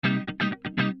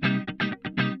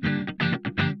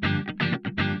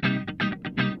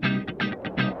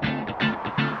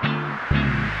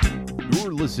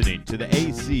listening to the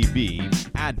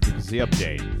ACB Advocacy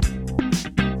Update.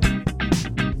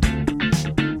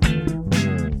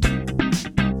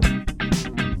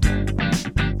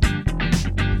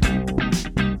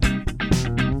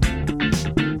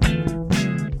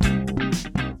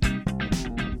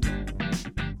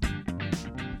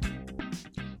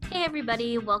 Hey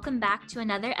everybody, welcome back to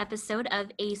another episode of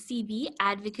ACB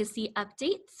Advocacy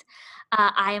Updates.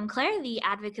 I am Claire, the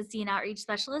Advocacy and Outreach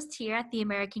Specialist here at the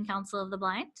American Council of the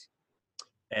Blind.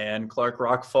 And Clark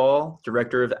Rockfall,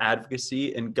 Director of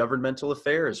Advocacy and Governmental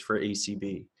Affairs for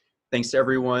ACB. Thanks to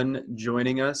everyone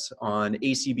joining us on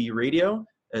ACB Radio,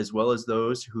 as well as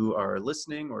those who are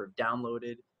listening or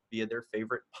downloaded via their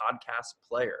favorite podcast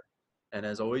player. And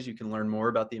as always, you can learn more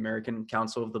about the American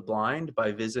Council of the Blind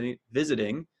by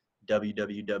visiting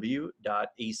www.acb.org.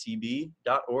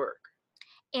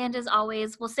 And as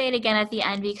always, we'll say it again at the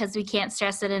end because we can't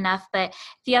stress it enough, but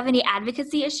if you have any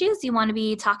advocacy issues you want to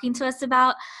be talking to us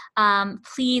about,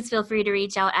 please feel free to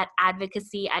reach out at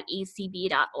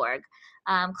advocacy@acb.org.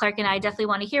 Clark and I definitely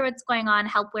want to hear what's going on,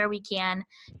 help where we can,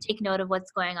 take note of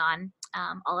what's going on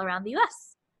all around the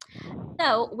U.S.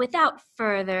 So without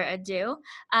further ado,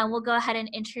 we'll go ahead and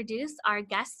introduce our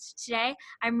guest today.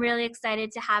 I'm really excited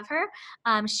to have her.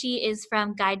 She is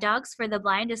from Guide Dogs for the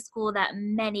Blind, a school that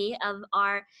many of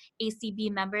our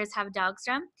ACB members have dogs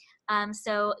from.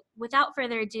 So without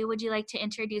further ado, would you like to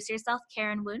introduce yourself,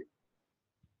 Karen Woon?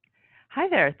 Hi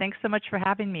there. Thanks so much for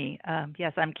having me.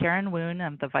 Yes, I'm Karen Woon.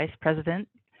 I'm the Vice President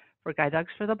for Guide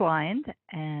Dogs for the Blind,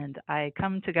 and I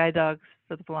come to Guide Dogs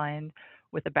for the Blind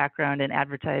with a background in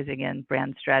advertising and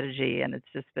brand strategy, and it's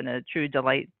just been a true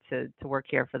delight to work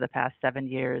here for the past 7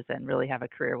 years and really have a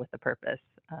career with a purpose.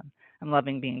 I'm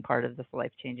loving being part of this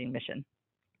life-changing mission.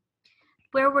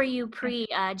 Where were you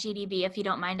pre-GDB, if you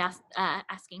don't mind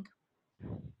asking?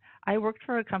 I worked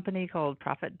for a company called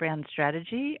Profit Brand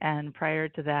Strategy, and prior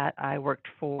to that, I worked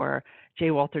for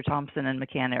J. Walter Thompson and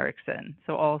McCann Erickson,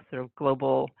 so all sort of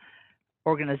global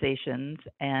organizations,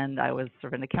 and I was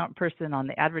sort of an account person on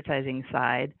the advertising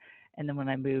side. And then when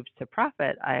I moved to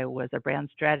Profit, I was a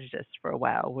brand strategist for a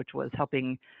while, which was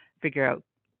helping figure out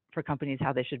for companies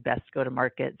how they should best go to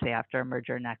market, say after a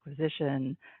merger and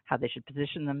acquisition, how they should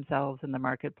position themselves in the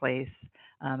marketplace.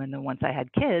 And then once I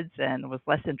had kids and was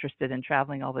less interested in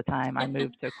traveling all the time, I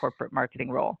moved to a corporate marketing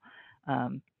role.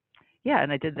 And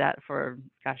I did that for,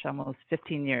 almost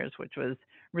 15 years, which was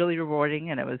really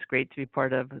rewarding, and it was great to be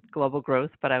part of global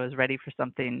growth, but I was ready for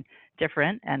something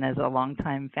different. And as a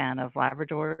longtime fan of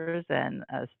Labradors and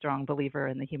a strong believer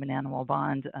in the human-animal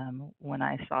bond, when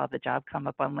I saw the job come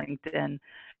up on LinkedIn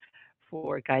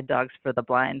for Guide Dogs for the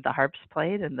Blind, the harps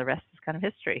played, and the rest is kind of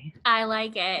history. I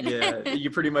like it. Yeah,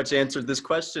 you pretty much answered this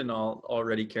question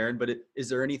already, Karen, but is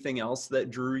there anything else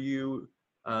that drew you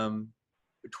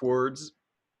towards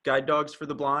Guide Dogs for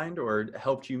the Blind or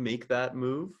helped you make that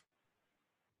move?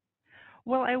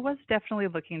 Well, I was definitely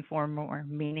looking for more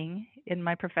meaning in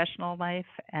my professional life,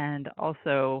 and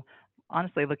also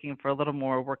honestly looking for a little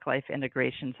more work-life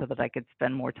integration so that I could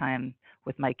spend more time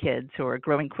with my kids who are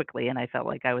growing quickly, and I felt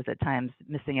like I was at times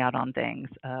missing out on things.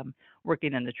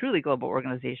 Working in a truly global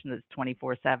organization that's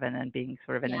 24/7 and being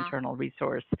sort of an internal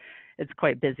resource, it's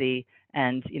quite busy,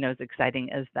 and as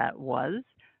exciting as that was,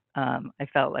 I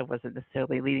felt I wasn't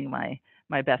necessarily leading my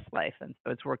best life, and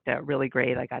so it's worked out really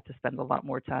great. I got to spend a lot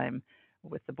more time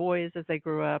with the boys as they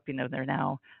grew up. They're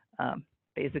now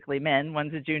basically men.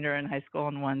 One's a junior in high school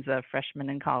and one's a freshman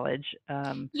in college.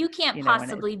 You can't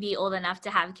possibly be old enough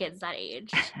to have kids that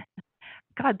age.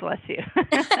 God bless you.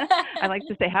 I like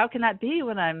to say, how can that be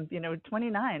when I'm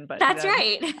 29? But that's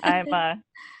right. I'm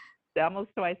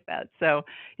almost twice that. So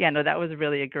that was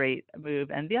really a great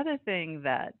move. And the other thing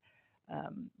that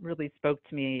really spoke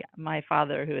to me, my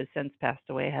father, who has since passed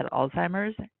away, had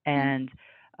Alzheimer's, and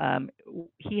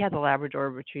he had a Labrador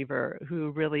Retriever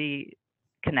who really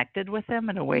connected with him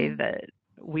in a way that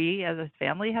we as a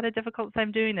family had a difficult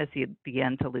time doing as he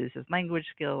began to lose his language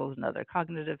skills and other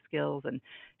cognitive skills. And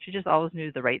she just always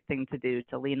knew the right thing to do,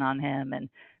 to lean on him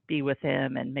and be with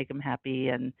him and make him happy.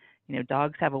 And,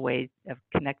 dogs have a way of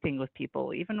connecting with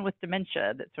people, even with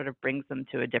dementia, that sort of brings them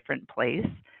to a different place.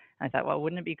 And I thought, well,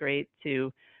 wouldn't it be great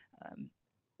to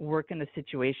work in a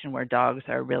situation where dogs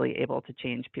are really able to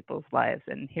change people's lives?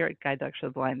 And here at Guide Dogs for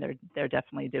the Blind, they're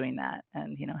definitely doing that,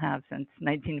 and have since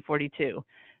 1942.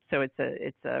 So it's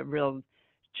a real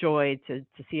joy to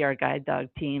see our guide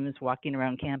dog teams walking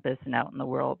around campus and out in the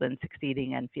world and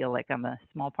succeeding, and feel like I'm a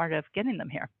small part of getting them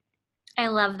here. I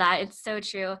love that. It's so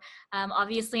true.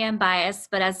 Obviously, I'm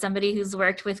biased, but as somebody who's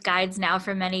worked with guides now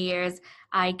for many years,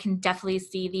 I can definitely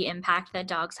see the impact that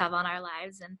dogs have on our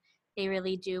lives, and they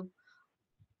really do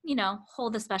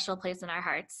hold a special place in our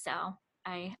hearts. So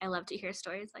I love to hear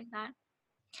stories like that.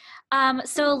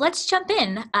 So let's jump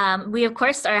in. We, of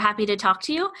course, are happy to talk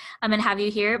to you and have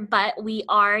you here, but we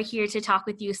are here to talk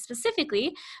with you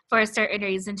specifically for a certain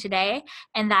reason today.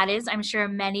 And that is, I'm sure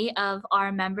many of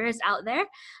our members out there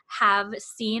have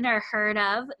seen or heard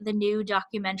of the new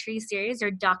documentary series,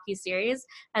 or docu-series,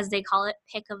 as they call it,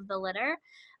 Pick of the Litter.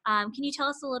 Can you tell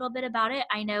us a little bit about it?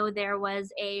 I know there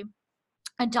was a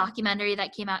documentary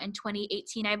that came out in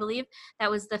 2018, I believe. That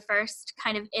was the first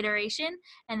kind of iteration,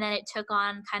 and then it took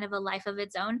on kind of a life of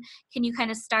its own. Can you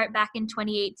kind of start back in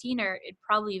 2018, or it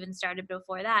probably even started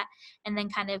before that, and then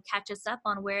kind of catch us up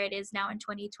on where it is now in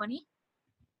 2020?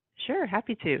 Sure,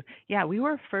 happy to. Yeah, we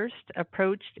were first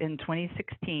approached in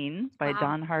 2016 by Wow.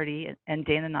 Don Hardy and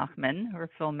Dana Nachman, who are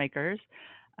filmmakers,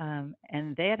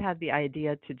 and they had the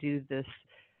idea to do this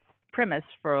premise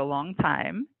for a long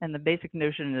time. And the basic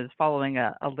notion is following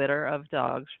a litter of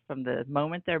dogs from the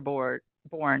moment they're born,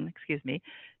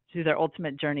 to their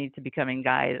ultimate journey to becoming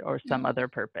guide or some other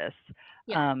purpose.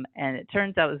 Yeah. And it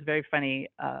turns out it was very funny.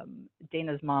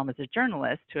 Dana's mom is a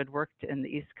journalist who had worked in the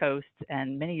East Coast,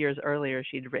 and many years earlier,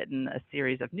 she'd written a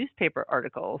series of newspaper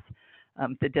articles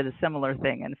that did a similar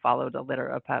thing and followed a litter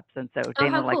of pups. And so Oh,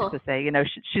 Dana how cool. likes to say,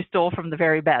 she stole from the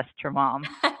very best, her mom.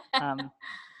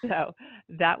 So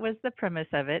that was the premise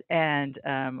of it. And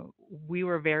we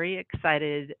were very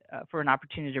excited for an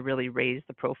opportunity to really raise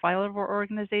the profile of our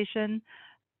organization.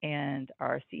 And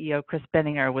our CEO, Chris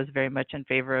Benninger, was very much in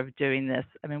favor of doing this.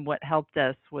 I mean, what helped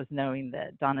us was knowing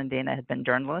that Don and Dana had been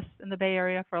journalists in the Bay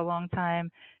Area for a long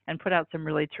time and put out some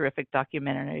really terrific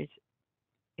documentaries,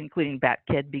 including Bat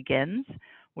Kid Begins,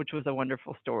 which was a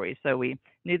wonderful story. So we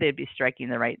knew they'd be striking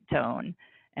the right tone,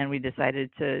 and we decided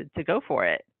to go for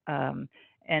it.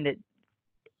 And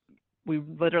we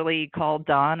literally called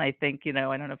Don, I think, I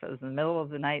don't know if it was in the middle of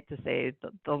the night, to say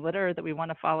the litter that we want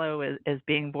to follow is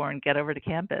being born, get over to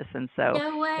campus. And so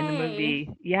No way. in the movie,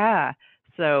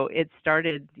 so it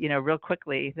started, real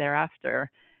quickly thereafter.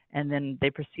 And then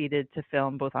they proceeded to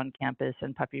film both on campus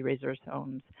and puppy raisers'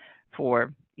 homes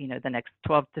for, the next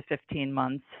 12 to 15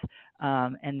 months.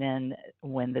 And then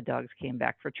when the dogs came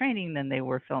back for training, then they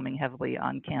were filming heavily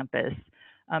on campus.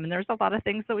 And there's a lot of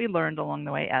things that we learned along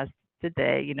the way, as did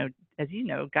they. As you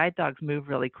know, guide dogs move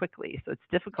really quickly, so it's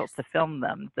difficult to film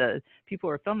them. The people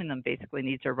who are filming them basically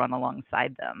need to run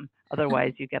alongside them.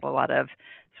 Otherwise, you get a lot of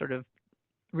sort of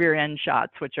rear end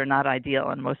shots, which are not ideal,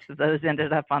 and most of those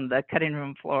ended up on the cutting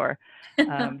room floor.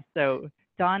 So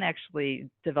Don actually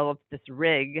developed this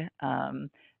rig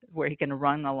where he can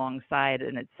run alongside,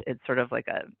 and it's sort of like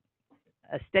a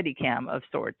steady cam of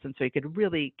sorts. And so you could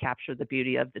really capture the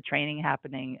beauty of the training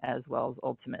happening, as well as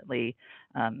ultimately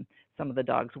some of the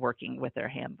dogs working with their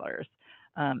handlers.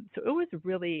 So it was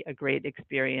really a great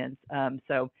experience. And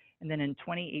then in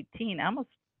 2018, almost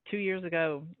 2 years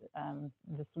ago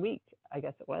this week, I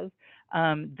guess it was,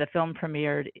 the film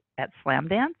premiered at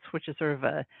Slamdance, which is sort of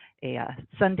a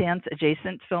Sundance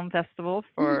adjacent film festival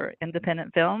for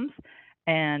independent films.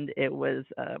 And it was,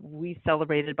 we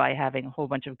celebrated by having a whole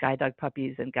bunch of guide dog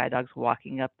puppies and guide dogs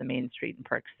walking up the main street in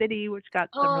Park City, which got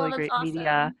some really great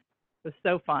media. It was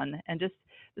so fun. And just,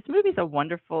 this movie's a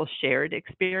wonderful shared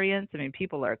experience. I mean,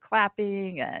 people are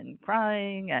clapping and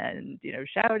crying and,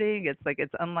 shouting.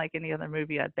 It's unlike any other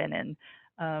movie I've been in.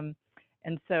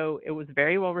 And so it was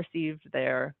very well received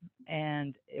there,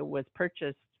 and it was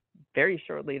purchased very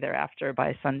shortly thereafter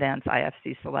by Sundance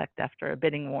IFC Select after a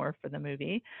bidding war for the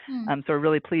movie. So we're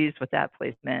really pleased with that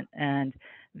placement, and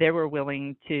they were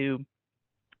willing to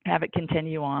have it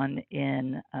continue on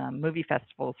in movie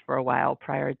festivals for a while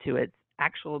prior to its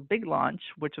actual big launch,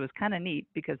 which was kind of neat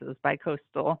because it was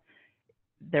bi-coastal.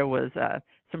 There was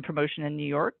some promotion in New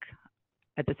York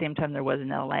at the same time there was in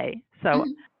LA. So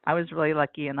I was really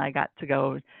lucky, and I got to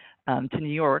go to New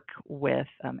York with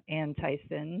Ann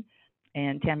Tyson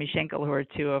and Tammy Schenkel, who are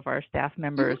two of our staff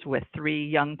members with 3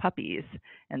 young puppies.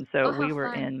 And so we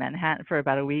were in Manhattan for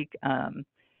about a week.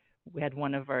 We had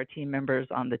one of our team members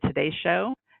on the Today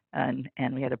Show, and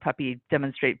we had a puppy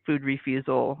demonstrate food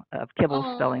refusal of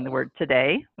kibble spelling the word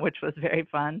today, which was very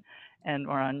fun. And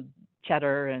we're on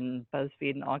Cheddar and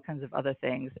BuzzFeed and all kinds of other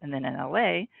things. And then in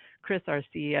LA, Chris, our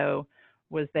CEO,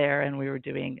 was there, and we were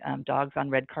doing dogs on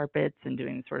red carpets and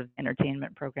doing sort of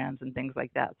entertainment programs and things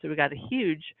like that. So we got a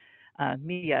huge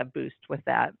media boost with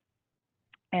that.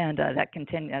 And that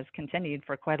has continued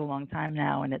for quite a long time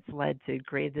now, and it's led to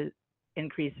great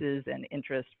increases in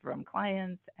interest from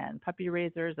clients and puppy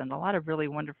raisers and a lot of really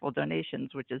wonderful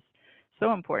donations, which is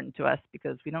so important to us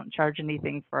because we don't charge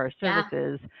anything for our Yeah.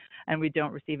 services and we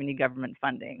don't receive any government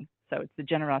funding. So it's the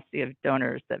generosity of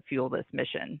donors that fuel this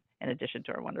mission, in addition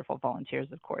to our wonderful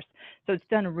volunteers, of course. So it's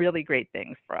done really great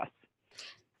things for us.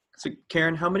 So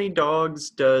Karen, how many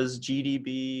dogs does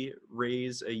GDB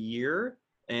raise a year?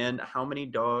 And how many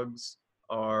dogs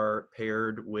are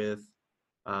paired with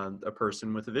a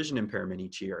person with a vision impairment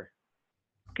each year?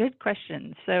 Good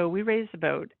question. So we raise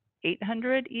about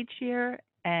 800 each year,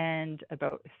 and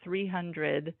about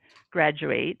 300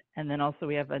 graduate. And then also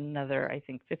we have another, I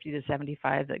think, 50 to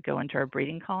 75 that go into our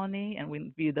breeding colony, and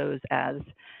we view those as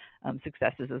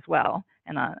successes as well.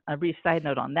 And a brief side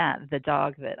note on that, the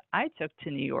dog that I took to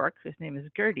New York, whose name is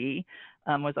Gertie,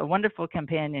 was a wonderful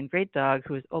companion, great dog,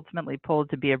 who was ultimately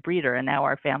pulled to be a breeder, and now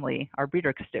our family are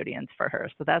breeder custodians for her.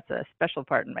 So that's a special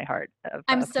part in my heart.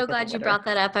 I'm so glad you brought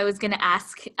that up. I was going to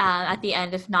ask at the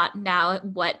end, if not now,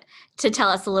 what to tell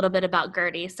us a little bit about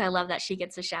Gertie. So I love that she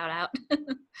gets a shout out.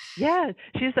 Yeah,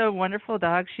 she's a wonderful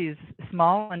dog. She's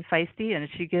small and feisty, and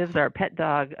she gives our pet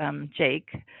dog, Jake,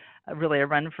 really a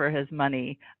run for his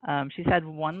money. She's had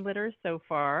one litter so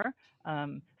far,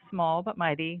 small but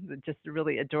mighty, just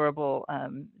really adorable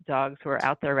dogs who are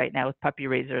out there right now with puppy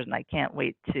raisers, and I can't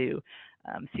wait to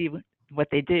see what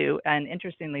they do. And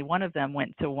interestingly, one of them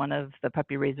went to one of the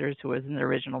puppy raisers who was in the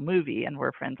original movie, and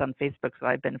we're friends on Facebook, so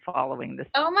I've been following this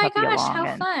Oh my puppy gosh, along. how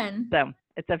And fun. so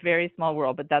it's a very small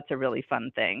world, but that's a really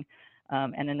fun thing.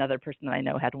 And another person that I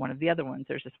know had one of the other ones.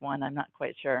 There's just one, I'm not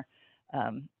quite sure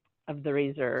of the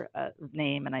raiser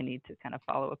name, and I need to kind of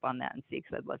follow up on that and see,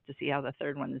 because I'd love to see how the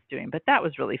third one is doing. But that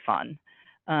was really fun.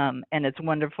 And it's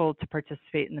wonderful to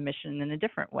participate in the mission in a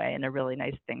different way, and a really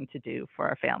nice thing to do for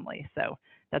our family. So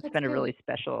that's been a really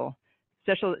special,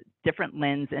 different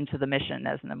lens into the mission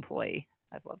as an employee.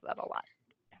 I've loved that a lot.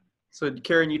 So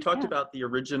Karen, you talked about the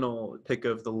original Pick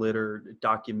of the Litter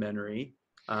documentary.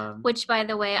 Which, by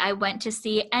the way, I went to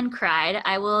see and cried.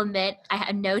 I will admit, I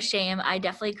had no shame. I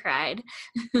definitely cried.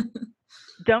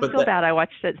 Don't feel bad. I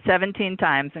watched it 17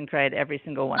 times and cried every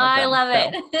single one of them. I love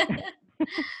it.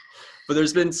 But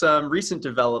there's been some recent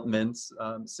developments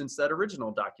since that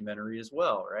original documentary as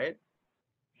well, right?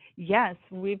 Yes,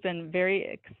 we've been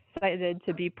very excited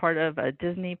to be part of a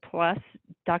Disney Plus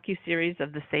docuseries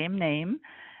of the same name,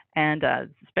 and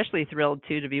especially thrilled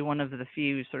too to be one of the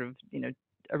few sort of,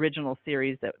 original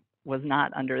series that was not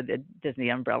under the Disney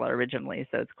umbrella originally.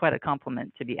 So it's quite a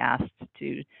compliment to be asked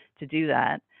to do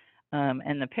that.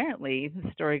 And apparently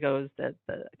the story goes that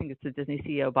I think it's the Disney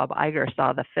CEO, Bob Iger,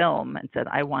 saw the film and said,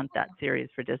 I want that series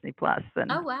for Disney Plus.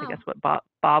 And oh, wow. I guess what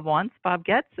Bob wants, Bob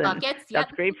gets. And Bob gets, yep.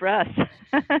 That's great for us.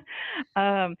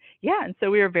 And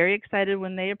so we were very excited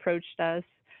when they approached us.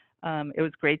 It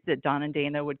was great that Don and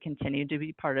Dana would continue to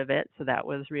be part of it. So that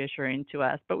was reassuring to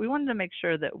us. But we wanted to make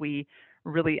sure that we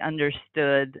really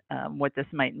understood what this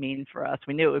might mean for us.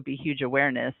 We knew it would be huge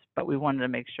awareness, but we wanted to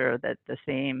make sure that the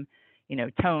same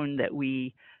tone that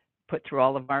we put through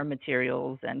all of our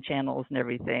materials and channels and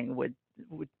everything would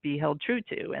be held true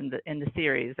to in the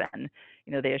series. And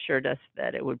they assured us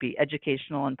that it would be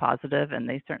educational and positive, and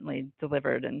they certainly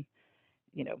delivered in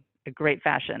a great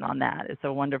fashion on that. It's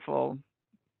a wonderful,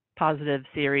 positive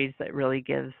series that really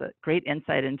gives a great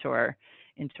insight into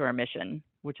our mission,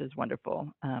 which is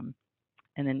wonderful.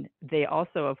 And then they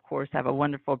also, of course, have a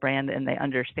wonderful brand, and they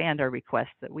understand our requests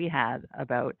that we had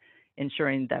about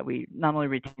ensuring that we not only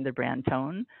retain the brand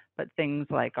tone, but things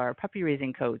like our puppy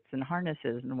raising coats and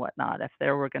harnesses and whatnot, if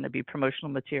there were going to be promotional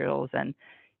materials. And,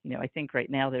 I think right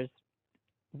now there's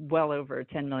well over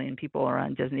 10 million people are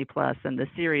on Disney Plus, and the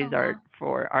series art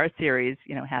for our series,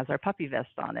 has our puppy vest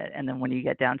on it. And then when you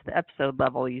get down to the episode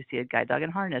level, you see a guide dog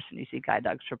and harness, and you see Guide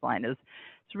Dogs for Blind. It's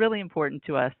really important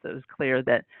to us that it was clear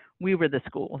that we were the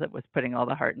school that was putting all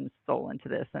the heart and soul into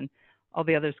this. And all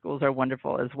the other schools are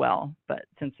wonderful as well. But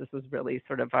since this was really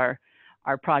sort of our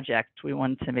project, we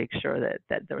wanted to make sure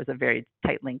that there was a very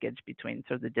tight linkage between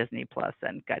sort of the Disney Plus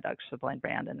and Guide Dogs for Blind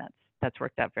brand, and that's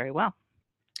worked out very well.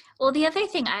 Well, the other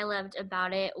thing I loved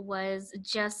about it was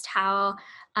just how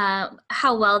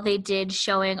well they did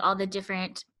showing all the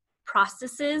different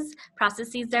processes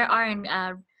there are in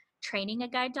training a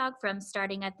guide dog, from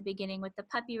starting at the beginning with the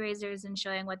puppy raisers and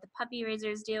showing what the puppy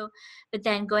raisers do, but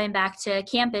then going back to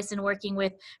campus and working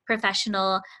with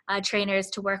professional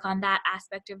trainers to work on that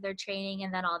aspect of their training,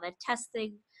 and then all the tests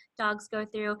the dogs go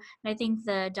through. And I think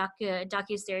the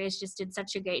docuseries just did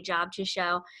such a great job to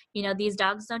show, these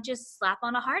dogs don't just slap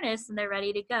on a harness and they're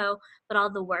ready to go, but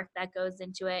all the work that goes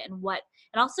into it, and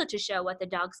also to show what the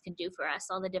dogs can do for us,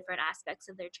 all the different aspects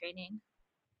of their training.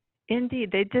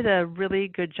 Indeed, they did a really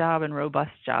good job and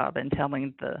robust job in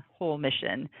telling the whole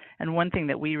mission. And one thing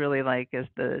that we really like is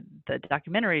the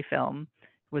documentary film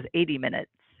was 80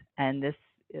 minutes, and this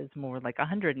is more like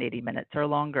 180 minutes or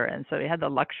longer. And so we had the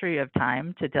luxury of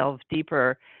time to delve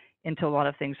deeper into a lot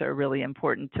of things that are really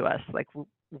important to us. Like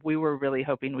we were really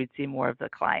hoping we'd see more of the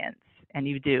clients, and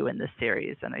you do in this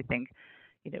series. And I think,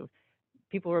 you know,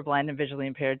 people who are blind and visually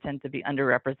impaired tend to be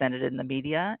underrepresented in the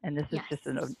media, and this is just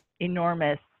an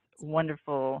enormous,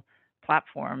 wonderful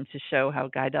platform to show how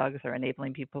guide dogs are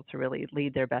enabling people to really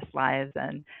lead their best lives,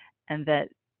 and that,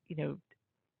 you know,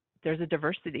 there's a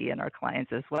diversity in our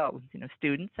clients as well, you know,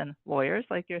 students and lawyers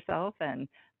like yourself, and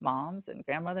moms and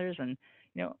grandmothers, and,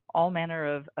 you know, all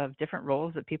manner of different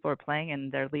roles that people are playing,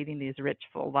 and they're leading these rich,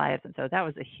 full lives. And so that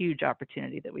was a huge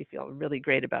opportunity that we feel really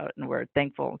great about, and we're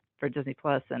thankful for Disney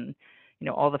Plus and, you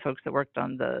know, all the folks that worked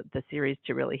on the series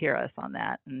to really hear us on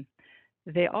that. And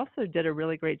they also did a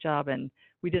really great job, and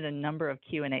we did a number of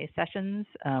Q&A sessions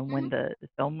when the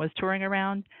film was touring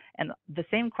around, and the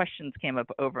same questions came up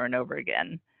over and over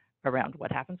again around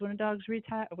what happens when a dog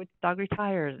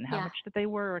retires, and how much do they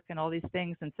work, and all these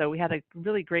things. And so we had a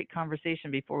really great conversation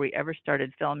before we ever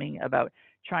started filming about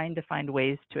trying to find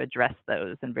ways to address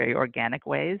those in very organic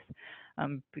ways.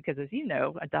 Because as you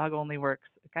know, a guide dog only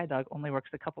works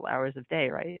a couple hours a day,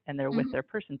 right? And they're with their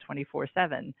person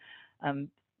 24/7.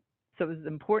 So it was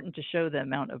important to show the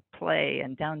amount of play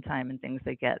and downtime and things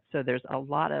they get. So there's a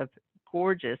lot of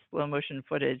gorgeous slow motion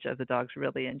footage of the dogs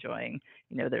really enjoying,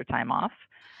 you know, their time off.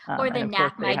 Or the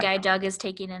nap my guide dog is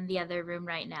taking in the other room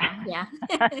right now. Yeah.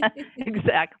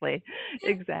 Exactly.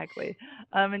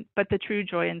 But the true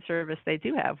joy and service they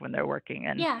do have when they're working.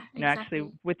 And, yeah, you know,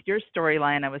 actually with your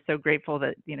storyline, I was so grateful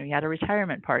that, you know, you had a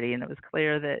retirement party, and it was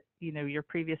clear that, you know, your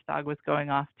previous dog was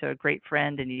going off to a great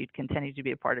friend, and you'd continue to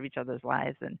be a part of each other's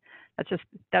lives. And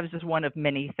that was just one of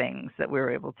many things that we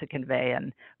were able to convey.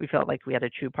 And we felt like we had a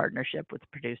true partnership with the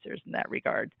producers in that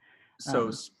regard. So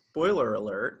spoiler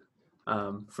alert,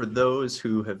 for those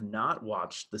who have not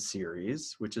watched the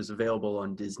series, which is available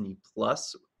on Disney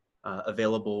Plus,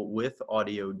 available with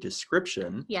audio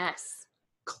description. Yes.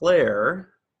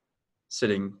 Claire,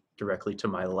 sitting directly to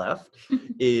my left,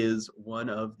 is one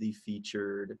of the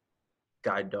featured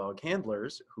guide dog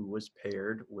handlers who was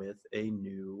paired with a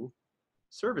new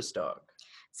service dog.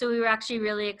 So we were actually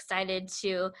really excited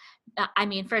to,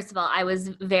 first of all, I was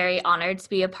very honored to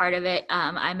be a part of it.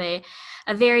 I'm a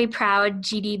very proud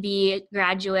GDB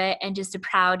graduate and just a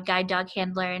proud guide dog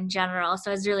handler in general. So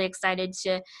I was really excited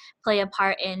to play a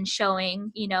part in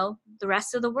showing, you know, the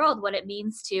rest of the world what it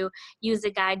means to use a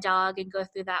guide dog and go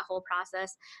through that whole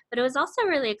process. But it was also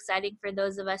really exciting for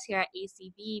those of us here at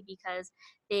ACB because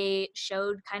they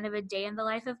showed kind of a day in the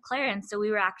life of Claire. And so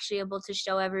we were actually able to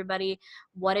show everybody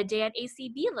what a day at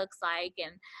ACB looks like.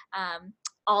 And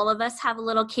all of us have a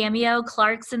little cameo.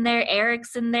 Clark's in there,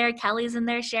 Eric's in there, Kelly's in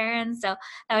there, Sharon. So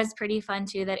that was pretty fun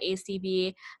too, that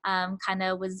ACB kind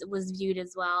of was viewed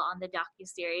as well on the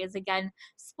docuseries. Again,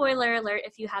 spoiler alert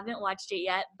if you haven't watched it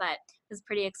yet, but it was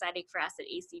pretty exciting for us at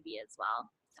ACB as well.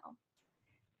 So.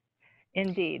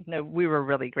 Indeed. No, we were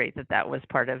really great that was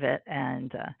part of it.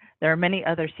 And there are many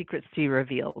other secrets to be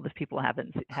revealed if people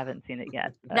haven't seen it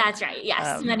yet. But, that's right.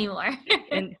 Yes, many more.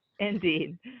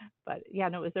 Indeed. But yeah,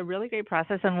 no, it was a really great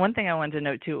process. And one thing I wanted to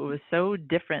note too, it was so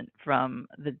different from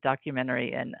the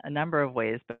documentary in a number of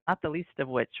ways, but not the least of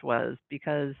which was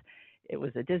because it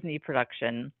was a Disney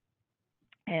production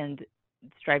and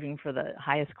striving for the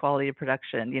highest quality of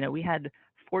production. You know, we had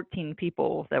 14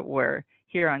 people that were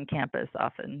here on campus,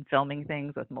 often filming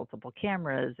things with multiple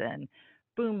cameras and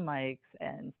boom mics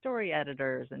and story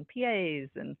editors and PAs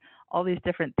and all these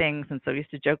different things. And so we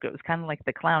used to joke it was kind of like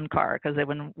the clown car, because they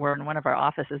were in one of our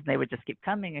offices and they would just keep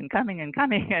coming and coming and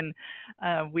coming.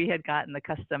 And we had gotten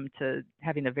accustomed to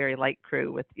having a very light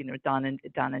crew with, you know, Don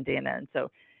and Dana. And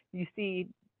so you see,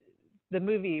 the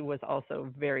movie was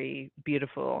also very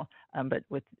beautiful, but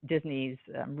with Disney's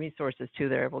resources too,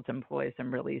 they're able to employ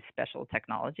some really special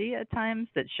technology at times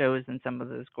that shows in some of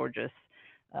those gorgeous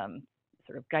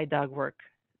sort of guide dog work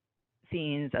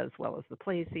scenes, as well as the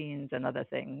play scenes and other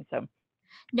things. So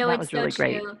no, that it's was really so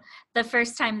true. great. The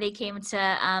first time they came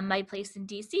to my place in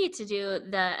DC to do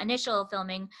the initial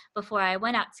filming before I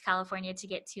went out to California to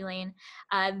get Tulane,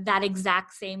 that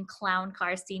exact same clown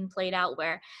car scene played out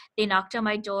where they knocked on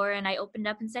my door and I opened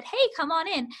up and said, "Hey, come on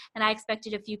in." And I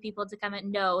expected a few people to come in.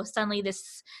 No, suddenly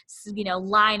this, you know,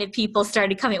 line of people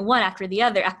started coming one after the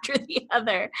other after the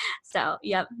other. So,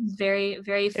 yeah, very,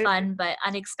 very fun but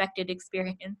unexpected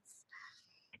experience.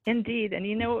 Indeed. And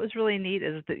you know what was really neat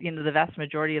is that, you know, the vast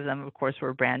majority of them, of course,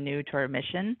 were brand new to our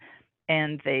mission.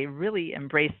 and they really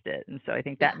embraced it. And so I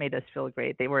think that made us feel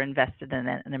great. They were invested in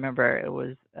it. And I remember it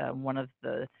was one of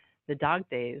the dog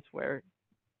days where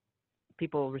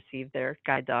people received their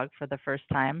guide dog for the first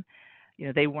time.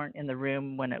 They weren't in the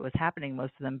room when it was happening,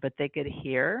 most of them, but they could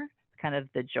hear kind of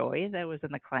the joy that was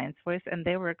in the client's voice, and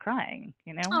they were crying,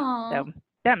 Oh, So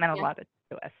that meant a yeah. lot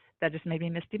to us. That just made me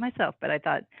misty myself, but I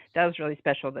thought that was really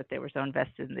special that they were so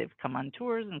invested, and they've come on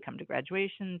tours and come to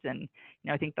graduations, and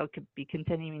I think they'll be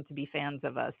continuing to be fans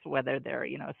of us, whether they're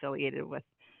affiliated with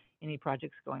any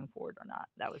projects going forward or not.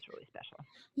 That was really special.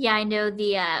 Yeah, I know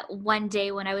the one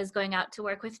day when I was going out to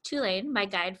work with Tulane, my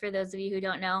guide, for those of you who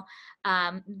don't know,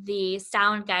 the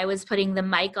sound guy was putting the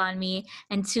mic on me,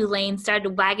 and Tulane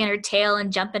started wagging her tail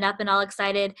and jumping up and all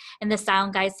excited. And the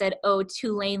sound guy said, "Oh,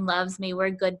 Tulane loves me.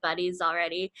 We're good buddies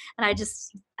already." And I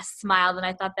just smiled, and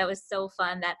I thought that was so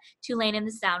fun that Tulane and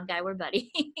the sound guy were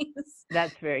buddies.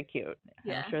 That's very cute.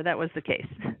 Yeah. I'm sure that was the case.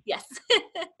 Yes.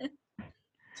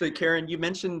 So Karen, you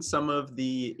mentioned some of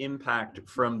the impact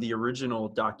from the original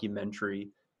documentary.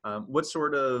 What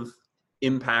sort of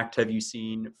impact have you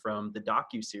seen from the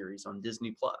docuseries on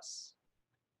Disney Plus?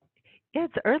 Yeah,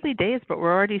 it's early days, but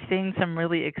we're already seeing some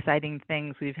really exciting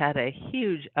things. We've had a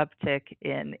huge uptick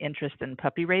in interest in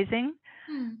puppy raising,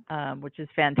 which is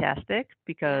fantastic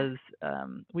because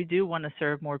we do want to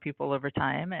serve more people over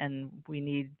time, and we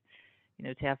need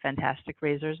to have fantastic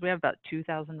raisers. We have about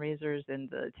 2,000 raisers in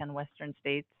the 10 Western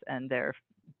states, and they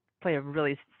play a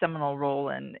really seminal role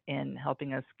in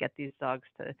helping us get these dogs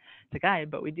to guide.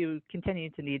 But we do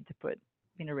continue to need to put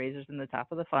raisers in the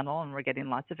top of the funnel, and we're getting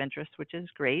lots of interest, which is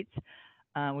great.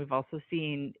 We've also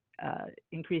seen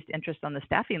increased interest on the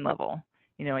staffing level.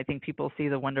 I think people see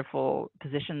the wonderful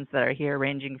positions that are here,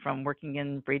 ranging from working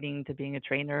in breeding to being a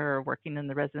trainer or working in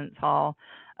the residence hall.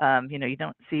 You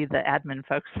don't see the admin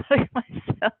folks like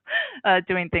myself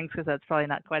doing things, because that's probably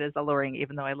not quite as alluring,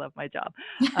 even though I love my job.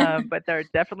 But there are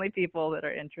definitely people that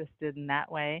are interested in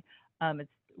that way.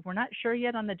 We're not sure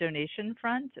yet on the donation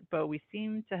front, but we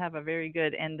seem to have a very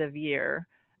good end of year.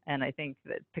 And I think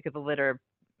that Pick of the Litter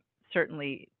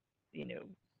certainly,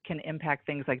 can impact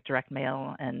things like direct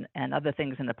mail and other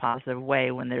things in a positive way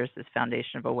when there's this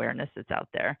foundation of awareness that's out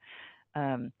there.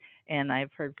 And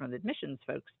I've heard from the admissions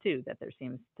folks too that there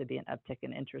seems to be an uptick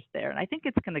in interest there. And I think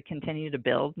it's going to continue to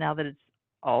build now that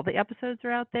all the episodes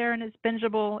are out there and it's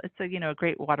bingeable. It's a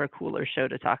great water cooler show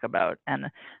to talk about. And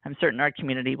I'm certain our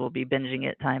community will be binging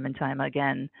it time and time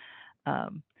again,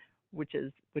 which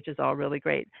is all really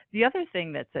great. The other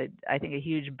thing that's I think a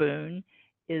huge boon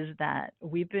is that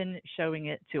we've been showing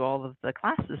it to all of the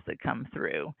classes that come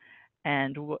through.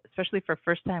 And especially for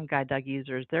first-time guide dog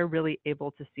users, they're really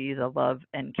able to see the love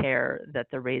and care that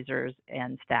the raisers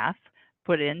and staff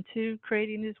put into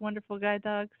creating these wonderful guide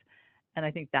dogs. And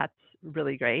I think that's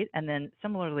really great. And then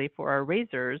similarly for our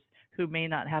raisers, who may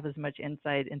not have as much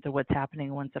insight into what's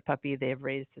happening once a puppy they've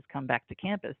raised has come back to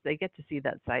campus, they get to see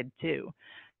that side too.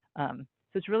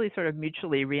 So it's really sort of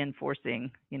mutually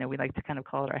reinforcing. We like to kind of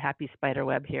call it our happy spider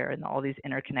web here, and all these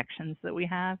interconnections that we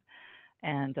have.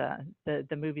 And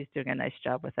the movie's doing a nice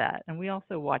job with that. And we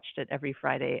also watched it every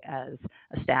Friday as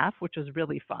a staff, which was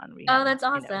really fun. We had, that's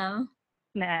awesome.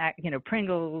 Snack,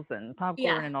 Pringles and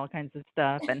popcorn and all kinds of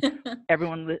stuff. And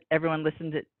everyone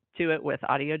listened to it with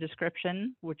audio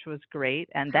description, which was great.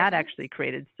 And that actually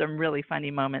created some really funny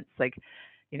moments. Like,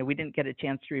 we didn't get a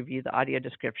chance to review the audio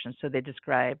description, so they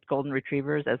described golden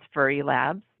retrievers as furry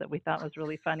labs that we thought was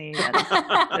really funny. And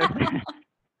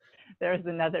there was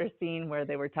another scene where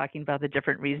they were talking about the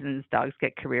different reasons dogs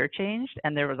get career changed,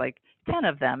 and there were like 10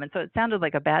 of them. And so it sounded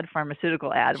like a bad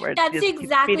pharmaceutical ad where it's that's just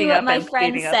exactly what my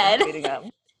friend said.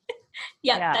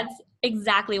 Yeah, that's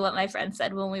exactly what my friend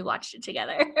said when we watched it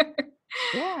together.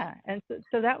 Yeah, and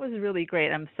so that was really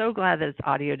great. I'm so glad that it's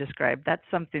audio described. That's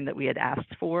something that we had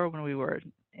asked for when we were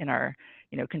in our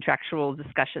contractual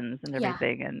discussions and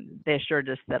everything, and they assured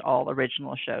us that all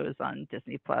original shows on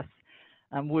Disney Plus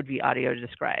would be audio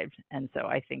described. And so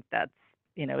I think that's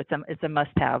it's a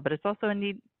must-have, but it's also a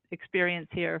neat experience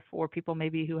here for people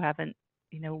maybe who haven't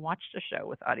watched a show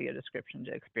with audio description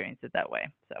to experience it that way.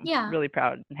 So I'm really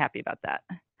proud and happy about that.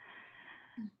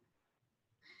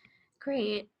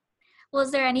 Great. Well,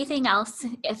 is there anything else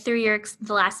through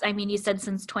you said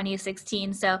since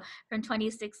 2016, so from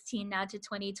 2016 now to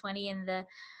 2020 and the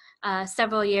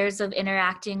several years of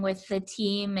interacting with the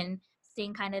team and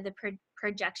seeing kind of the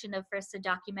projection of first the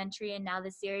documentary and now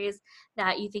the series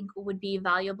that you think would be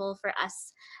valuable for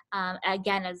us,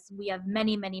 again, as we have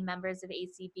many, many members of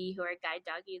ACB who are guide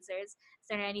dog users? Is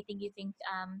there anything you think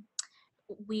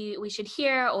we should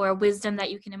hear, or wisdom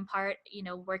that you can impart,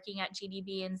 working at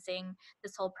GDB and seeing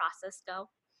this whole process go?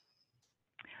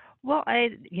 Well, I,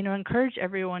 encourage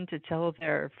everyone to tell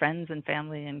their friends and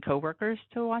family and coworkers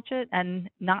to watch it, and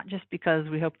not just because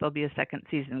we hope there'll be a second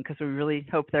season, because we really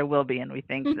hope there will be, and we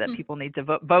think that people need to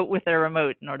vote with their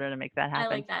remote in order to make that I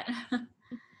happen. like that.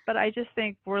 But I just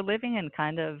think we're living in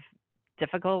kind of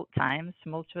difficult times,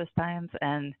 tumultuous times,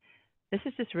 and this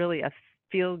is just really a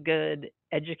feel-good,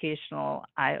 educational,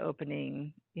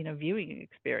 eye-opening, viewing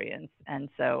experience. And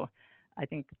so I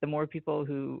think the more people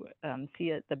who see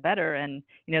it, the better. And,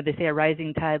 they say a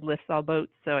rising tide lifts all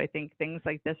boats. So I think things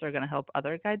like this are going to help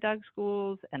other guide dog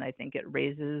schools. And I think it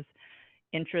raises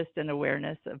interest and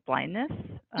awareness of blindness.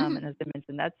 And as I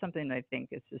mentioned, that's something that I think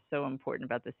is just so important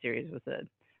about the series, was a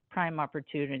prime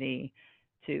opportunity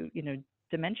to,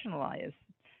 dimensionalize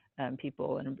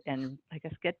people and I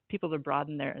guess get people to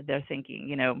broaden their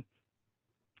thinking.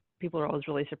 People are always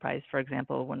really surprised, for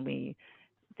example, when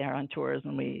they're on tours,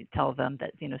 when we tell them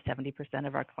that 70%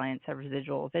 of our clients have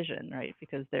residual vision, right?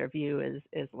 Because their view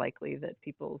is likely that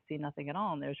people see nothing at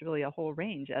all, and there's really a whole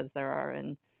range, as there are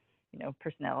in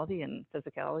personality and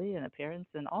physicality and appearance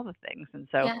and all the things. And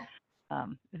so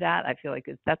that, I feel like,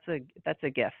 that's a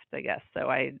gift, I guess. So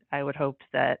I would hope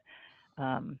that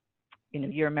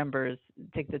your members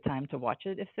take the time to watch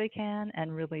it if they can,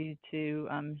 and really to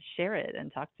share it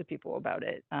and talk to people about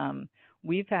it.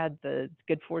 We've had the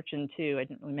good fortune too, I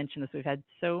didn't really mention this, we've had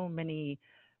so many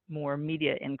more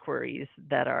media inquiries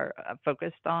that are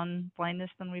focused on blindness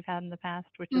than we've had in the past,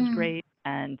 which is great,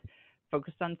 and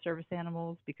focused on service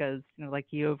animals, because like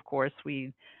you, of course,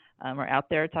 we are out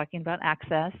there talking about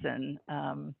access, and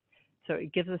so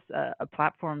it gives us a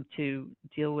platform to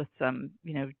deal with some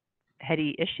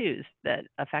heady issues that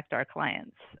affect our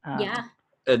clients.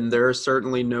 And there are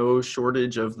certainly no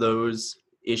shortage of those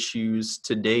issues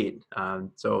to date.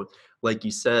 So like you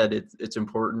said, it's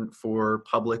important for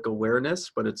public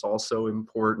awareness, but it's also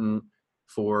important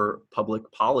for public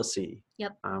policy.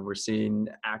 We're seeing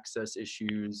access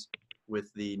issues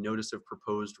with the notice of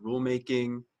proposed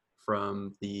rulemaking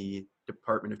from the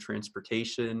Department of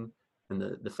Transportation and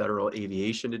the Federal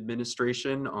Aviation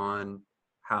Administration on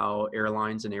how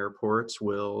airlines and airports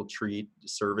will treat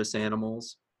service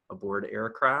animals aboard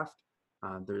aircraft.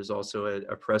 There's also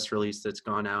a press release that's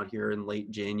gone out here in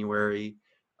late January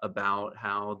about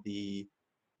how the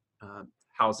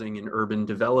Housing and Urban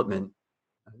Development,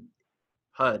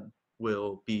 HUD,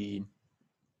 will be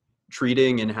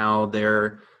treating, and how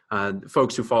their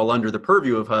folks who fall under the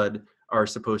purview of HUD are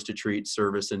supposed to treat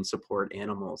service and support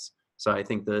animals. So I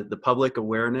think the public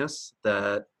awareness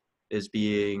that is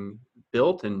being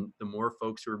built, and the more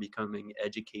folks who are becoming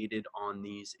educated on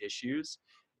these issues,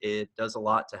 it does a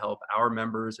lot to help our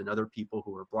members and other people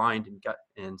who are blind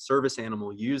and service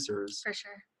animal users For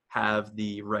sure. have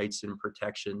the rights and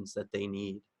protections that they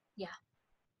need.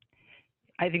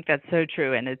 I think that's so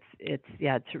true, and it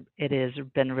has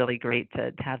been really great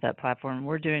to have that platform.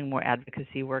 We're doing more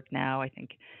advocacy work now. I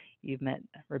think you've met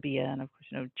Rabia, and of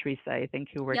course, Teresa, I think,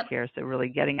 who work here. So really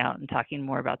getting out and talking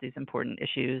more about these important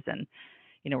issues, and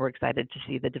we're excited to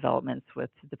see the developments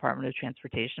with the Department of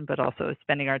Transportation, but also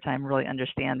spending our time really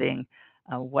understanding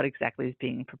what exactly is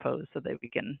being proposed, so that we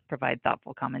can provide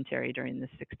thoughtful commentary during this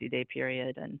 60-day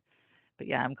period. But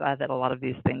yeah, I'm glad that a lot of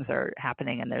these things are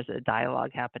happening, and there's a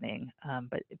dialogue happening.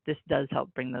 But this does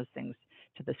help bring those things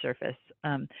to the surface.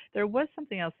 There was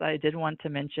something else that I did want to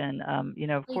mention.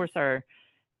 Of course, our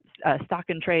stock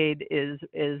and trade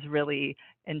is really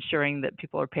ensuring that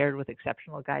people are paired with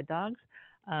exceptional guide dogs.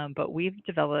 But we've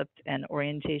developed an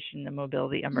orientation and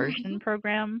mobility immersion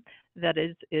program that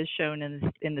is shown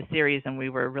in the series, and we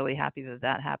were really happy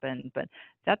that happened. But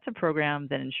that's a program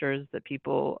that ensures that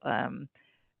people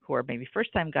who are maybe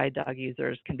first-time guide dog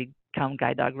users can become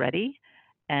guide dog ready.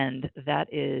 And that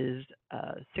is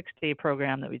a 6-day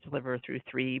program that we deliver through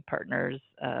 3 partners,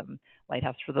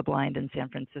 Lighthouse for the Blind in San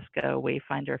Francisco,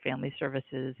 Wayfinder Family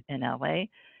Services in LA,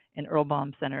 and Earl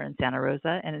Baum Center in Santa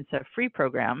Rosa. And it's a free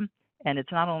program. And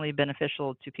it's not only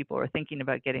beneficial to people who are thinking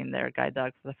about getting their guide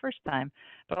dog for the first time,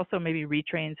 but also maybe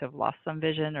retrains who have lost some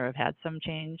vision or have had some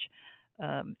change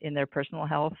in their personal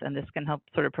health. And this can help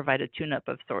sort of provide a tune-up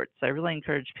of sorts. So I really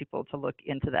encourage people to look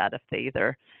into that if they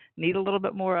either need a little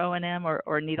bit more O&M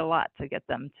or need a lot to get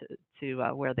them to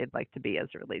where they'd like to be as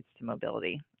it relates to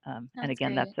mobility. And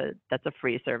again, great. That's a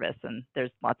free service, and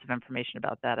there's lots of information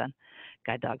about that on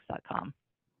guidedogs.com.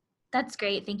 That's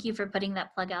great. Thank you for putting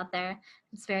that plug out there.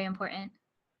 It's very important.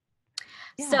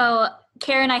 Yeah. So,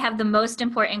 Karen, I have the most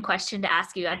important question to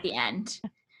ask you at the end.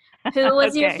 Who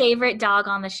was your favorite dog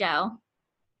on the show?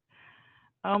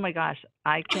 Oh my gosh,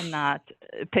 I cannot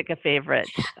pick a favorite.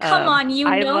 Come on, you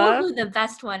know who the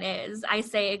best one is. I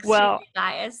say extremely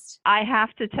biased. I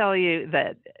have to tell you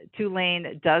that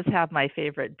Tulane does have my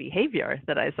favorite behavior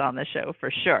that I saw on the show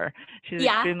for sure. She's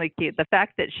extremely cute. The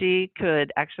fact that she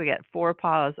could actually get 4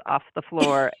 paws off the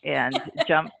floor and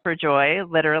jump for joy,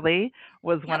 literally,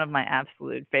 was one of my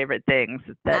absolute favorite things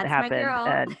that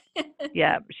happened. And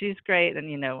yeah, she's great. And,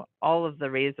 you know, all of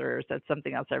the raisers, that's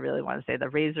something else I really want to say. The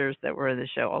raisers that were in the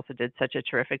show also did such a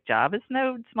terrific job. It's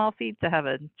no small feat to have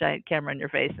a giant camera in your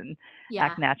face and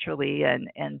act naturally,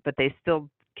 but they still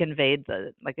conveyed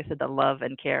the, like I said, the love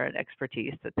and care and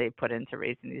expertise that they put into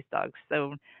raising these dogs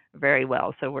so very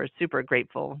well. So we're super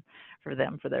grateful for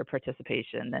them for their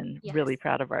participation, and really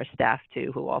proud of our staff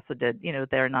too, who also did, you know,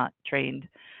 they're not trained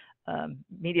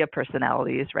media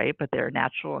personalities, right? But they're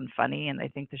natural and funny. And I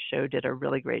think the show did a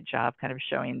really great job kind of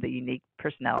showing the unique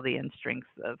personality and strengths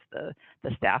of the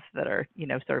staff that are, you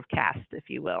know, sort of cast, if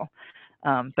you will.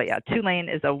 But yeah, Tulane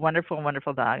is a wonderful,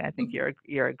 wonderful dog. I think you're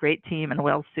a great team and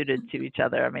well suited to each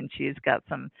other. I mean, she's got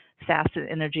some sass and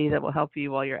energy that will help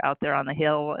you while you're out there on the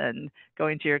hill and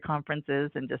going to your conferences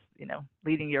and just, you know,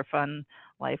 leading your fun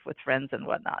life with friends and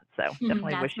whatnot. So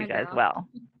definitely wish you guys well.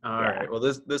 All right. Well,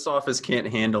 this office can't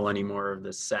handle any more of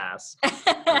this sass.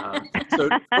 So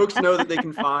folks know that they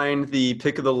can find the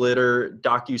Pick of the Litter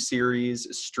docuseries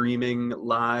streaming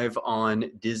live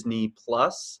on Disney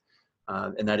Plus.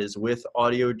 And that is with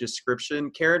audio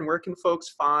description. Karen, where can folks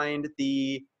find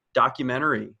the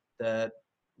documentary that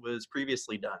was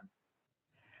previously done?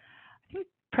 I think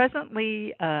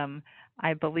presently,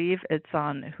 I believe it's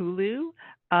on Hulu.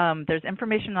 There's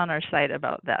information on our site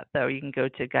about that, though. You can go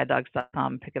to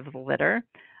guidedogs.com, Pick of the Litter.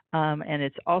 And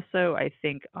it's also, I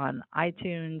think, on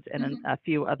iTunes and a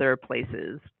few other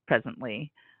places presently.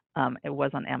 It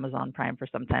was on Amazon Prime for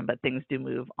some time, but things do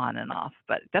move on and off.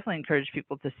 But definitely encourage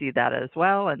people to see that as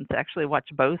well and to actually watch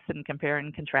both and compare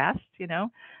and contrast. You know,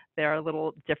 they're a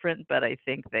little different, but I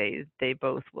think they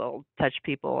both will touch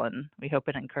people, and we hope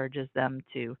it encourages them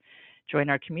to join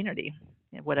our community,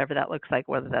 whatever that looks like,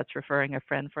 whether that's referring a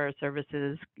friend for our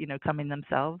services, you know, coming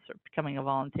themselves or becoming a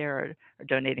volunteer or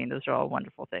donating. Those are all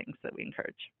wonderful things that we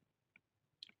encourage.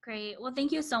 Great. Well,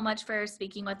 thank you so much for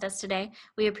speaking with us today.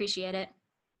 We appreciate it.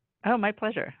 Oh, my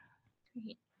pleasure.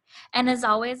 Great. And as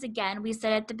always, again, we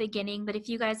said at the beginning, but if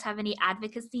you guys have any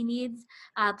advocacy needs,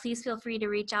 please feel free to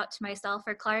reach out to myself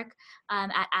or Clark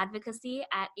at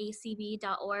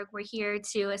advocacy@acb.org. We're here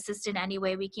to assist in any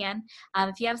way we can.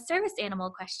 If you have service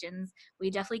animal questions, we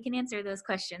definitely can answer those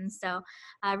questions. So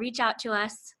reach out to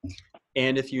us.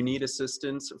 And if you need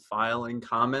assistance filing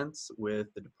comments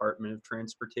with the Department of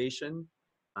Transportation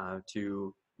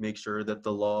to make sure that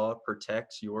the law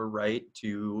protects your right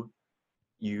to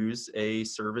use a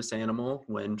service animal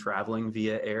when traveling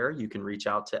via air, you can reach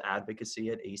out to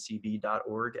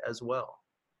advocacy@acb.org as well.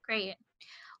 Great.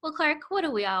 Well, Clark, what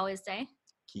do we always say?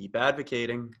 Keep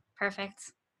advocating.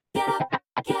 Perfect. Get up,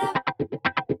 get up,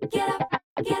 get up,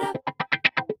 get up,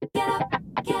 get up,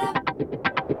 get up.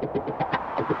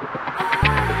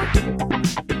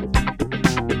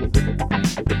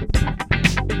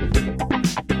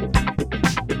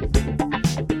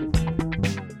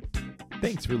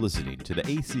 Thanks for listening to the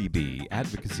ACB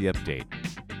Advocacy Update.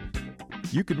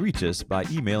 You can reach us by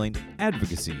emailing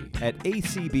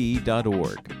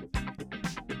advocacy@acb.org.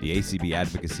 The ACB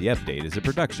Advocacy Update is a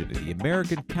production of the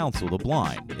American Council of the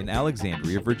Blind in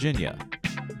Alexandria, Virginia.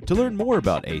 To learn more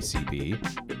about ACB,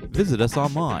 visit us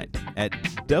online at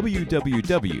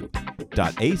www.acb.org.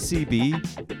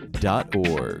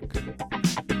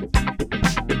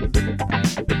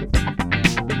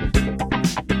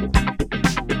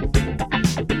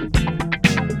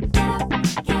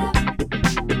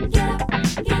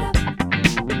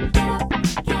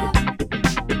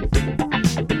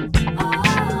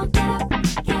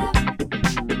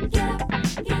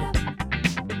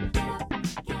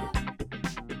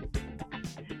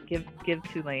 Give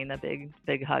Tulane a big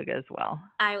hug as well.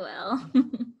 I will.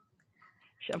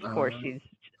 Of course she's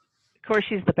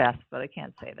the best, but I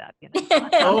can't say that. You know.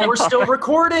 Oh, we're still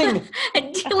recording.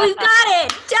 We got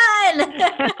it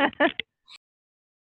done.